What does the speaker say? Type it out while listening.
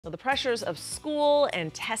Well, the pressures of school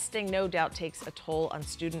and testing no doubt takes a toll on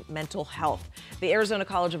student mental health. The Arizona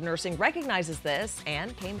College of Nursing recognizes this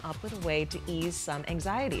and came up with a way to ease some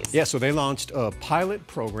anxieties. Yeah, so they launched a pilot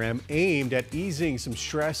program aimed at easing some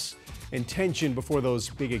stress and tension before those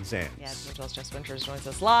big exams. Yeah, Jess Jess Winters joins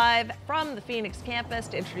us live from the Phoenix campus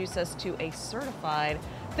to introduce us to a certified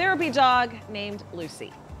therapy dog named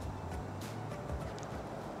Lucy.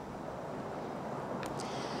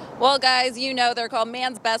 Well, guys, you know they're called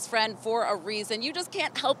man's best friend for a reason. You just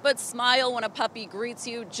can't help but smile when a puppy greets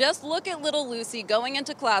you. Just look at little Lucy going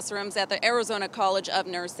into classrooms at the Arizona College of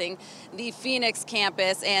Nursing, the Phoenix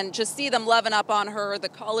campus, and just see them loving up on her. The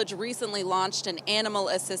college recently launched an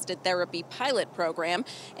animal-assisted therapy pilot program.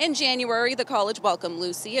 In January, the college welcomed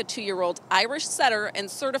Lucy, a 2-year-old Irish setter and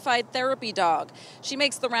certified therapy dog. She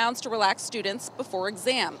makes the rounds to relax students before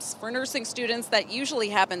exams. For nursing students, that usually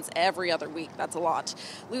happens every other week. That's a lot.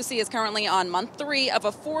 Lucy is currently on month 3 of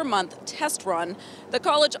a 4-month test run. The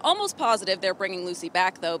college almost positive they're bringing Lucy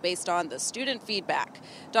back, though, based on the student feedback.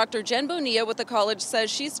 Dr. Jen Bonilla with the college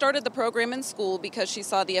says she started the program in school because she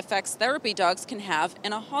saw the effects therapy dogs can have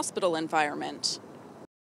in a hospital environment.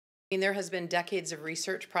 There has been decades of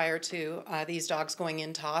research prior to these dogs going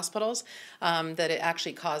into hospitals that it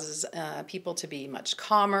actually causes people to be much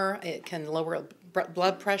calmer. It can lower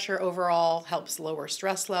blood pressure overall, helps lower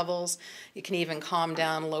stress levels. It can even calm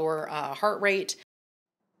down, lower heart rate.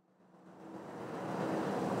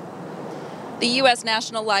 The U.S.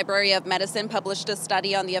 National Library of Medicine published a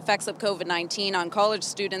study on the effects of COVID-19 on college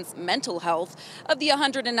students' mental health. Of the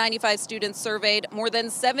 195 students surveyed, more than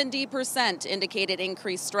 70% indicated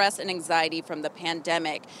increased stress and anxiety from the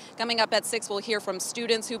pandemic. Coming up at 6, we'll hear from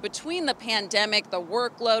students who, between the pandemic, the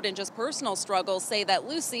workload, and just personal struggles, say that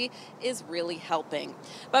Lucy is really helping.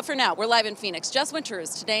 But for now, we're live in Phoenix. Jess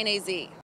Winters, Today in AZ.